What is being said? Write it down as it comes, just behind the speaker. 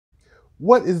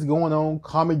What is going on,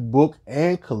 comic book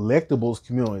and collectibles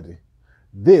community?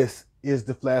 This is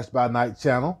the Flash by Night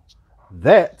channel.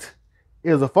 That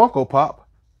is a Funko Pop,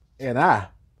 and I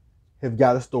have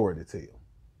got a story to tell.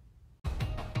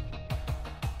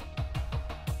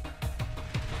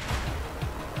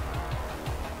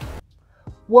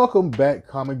 Welcome back,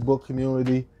 comic book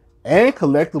community and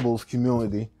collectibles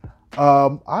community.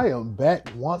 I am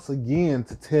back once again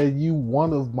to tell you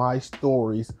one of my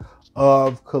stories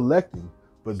of collecting,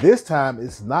 but this time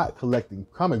it's not collecting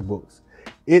comic books.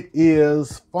 It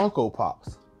is Funko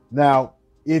Pops. Now,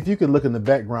 if you can look in the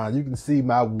background, you can see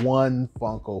my one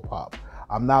Funko Pop.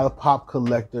 I'm not a pop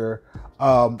collector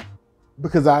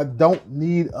because I don't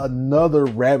need another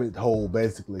rabbit hole,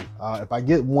 basically. If I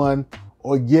get one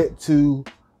or get two,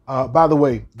 by the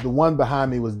way, the one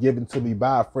behind me was given to me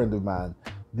by a friend of mine,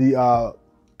 the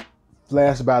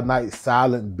Flash by Night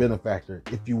silent benefactor,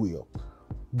 if you will.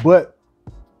 But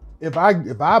if I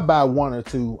buy one or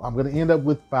two, I'm going to end up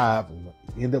with 5,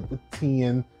 end up with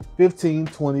 10, 15,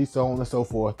 20, so on and so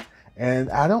forth. And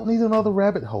I don't need another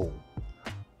rabbit hole.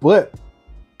 But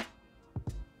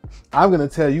I'm going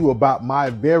to tell you about my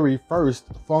very first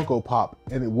Funko Pop,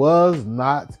 and it was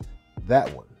not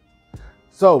that one.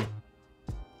 So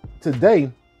today,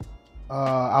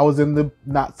 I was in the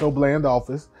not so bland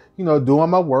office, doing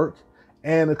my work,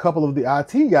 and a couple of the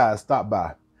IT guys stopped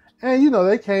by. And,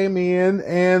 they came in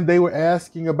and they were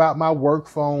asking about my work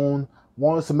phone,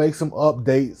 wanted to make some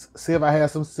updates, see if I had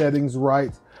some settings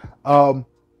right.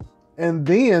 And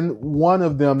then one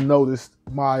of them noticed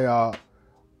my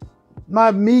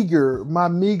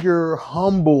meager,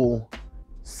 humble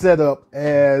setup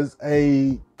as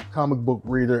a comic book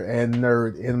reader and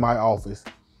nerd in my office.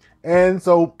 And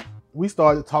so we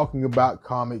started talking about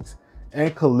comics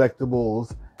and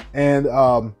collectibles. And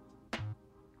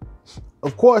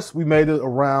of course, we made it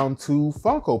around to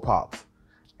Funko Pops.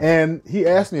 And he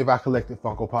asked me if I collected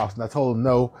Funko Pops, and I told him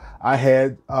no.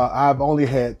 I've only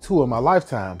had 2 in my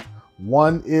lifetime.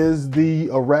 One is the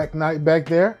Arachnite back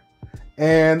there,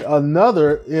 and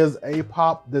another is a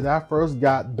pop that I first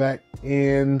got back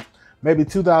in maybe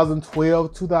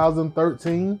 2012,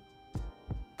 2013.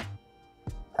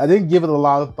 I didn't give it a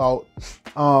lot of thought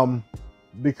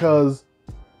because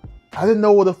I didn't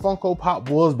know what a Funko Pop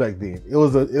was back then. It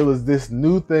was this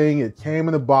new thing. It came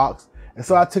in a box, and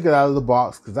so I took it out of the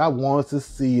box because I wanted to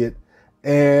see it.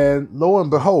 And lo and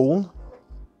behold,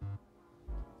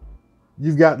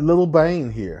 you've got Little Bane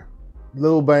here.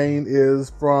 Little Bane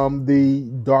is from the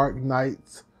Dark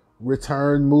Knight's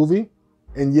Return movie.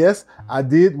 And yes, I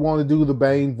did want to do the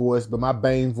Bane voice, but my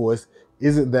Bane voice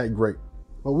isn't that great.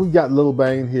 But we've got Little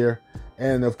Bane here.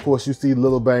 And of course, you see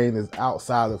Little Bane is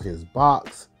outside of his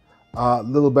box.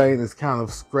 Little Bane is kind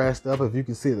of scratched up, if you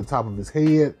can see at the top of his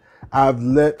head. I've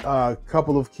let a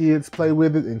couple of kids play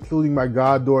with it, including my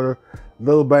goddaughter.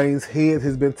 Little Bane's head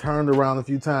has been turned around a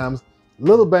few times.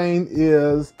 Little Bane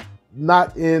is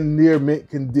not in near mint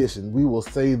condition. We will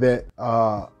say that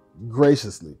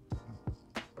graciously.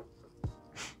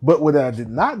 But what I did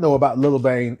not know about Little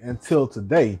Bane until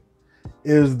today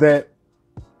is that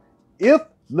if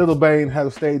Little Bane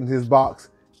had stayed in his box,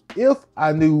 if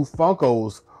I knew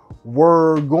Funkos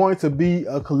were going to be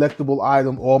a collectible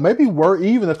item, or maybe were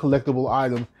even a collectible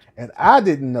item, and I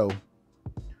didn't know,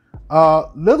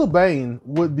 Little Bane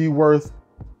would be worth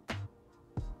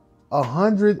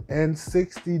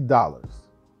 $160.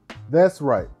 That's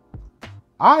right.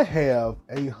 I have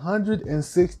a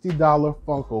 $160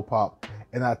 Funko Pop,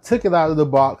 and I took it out of the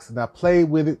box and I played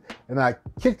with it and I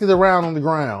kicked it around on the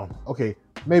ground. Okay,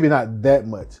 maybe not that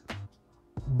much,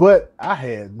 but I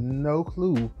had no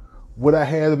clue what I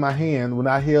had in my hand when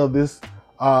I held this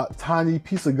tiny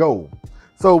piece of gold.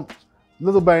 So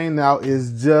Little Bane now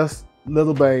is just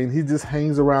Little Bane. He just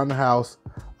hangs around the house,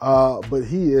 but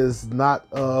he is not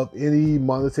of any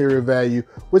monetary value,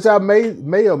 which I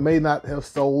may or may not have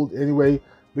sold anyway,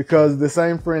 because the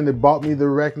same friend that bought me the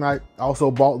Arachnite also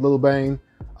bought Little Bane.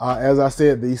 As I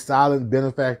said, the silent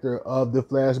benefactor of the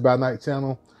Flash by Night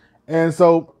channel. And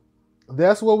so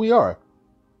that's where we are.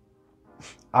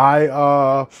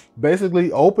 I basically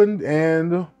opened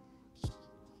and,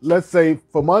 let's say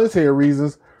for monetary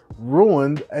reasons,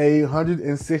 ruined a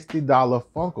 $160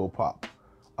 Funko Pop.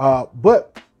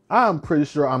 But I'm pretty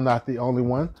sure I'm not the only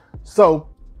one. So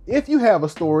if you have a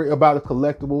story about a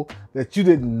collectible that you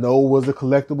didn't know was a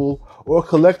collectible, or a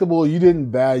collectible you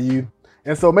didn't value,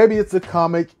 and so maybe it's a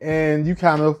comic and you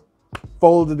kind of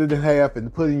folded it in half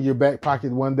and put it in your back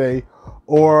pocket one day,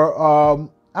 or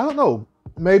I don't know,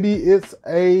 maybe it's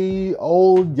a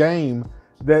old game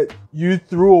that you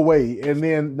threw away, and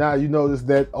then now you notice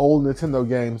that old Nintendo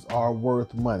games are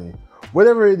worth money.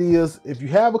 Whatever it is, if you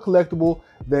have a collectible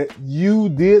that you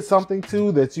did something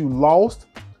to, that you lost,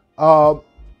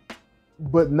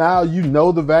 but now you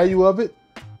know the value of it,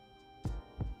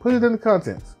 put it in the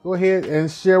contents. Go ahead and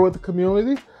share with the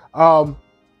community.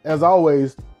 As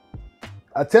always,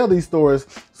 I tell these stories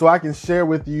so I can share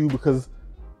with you, because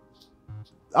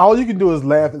all you can do is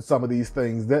laugh at some of these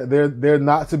things. They're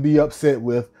not to be upset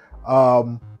with.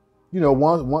 You know,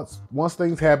 once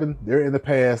things happen, they're in the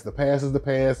past. The past is the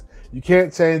past. You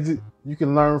can't change it. You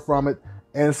can learn from it.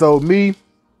 And so me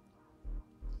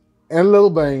and Lil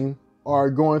Bane are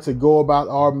going to go about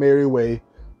our merry way,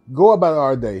 go about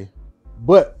our day.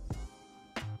 But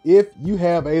if you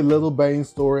have a Lil Bane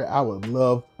story, I would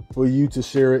love for you to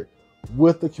share it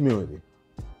with the community.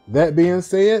 That being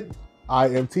said, I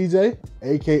am TJ,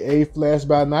 aka Flash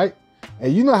by Night,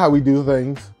 and you know how we do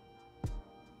things.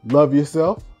 Love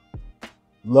yourself,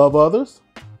 love others,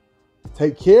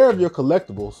 take care of your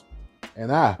collectibles,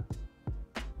 and I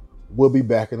will be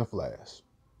back in a flash.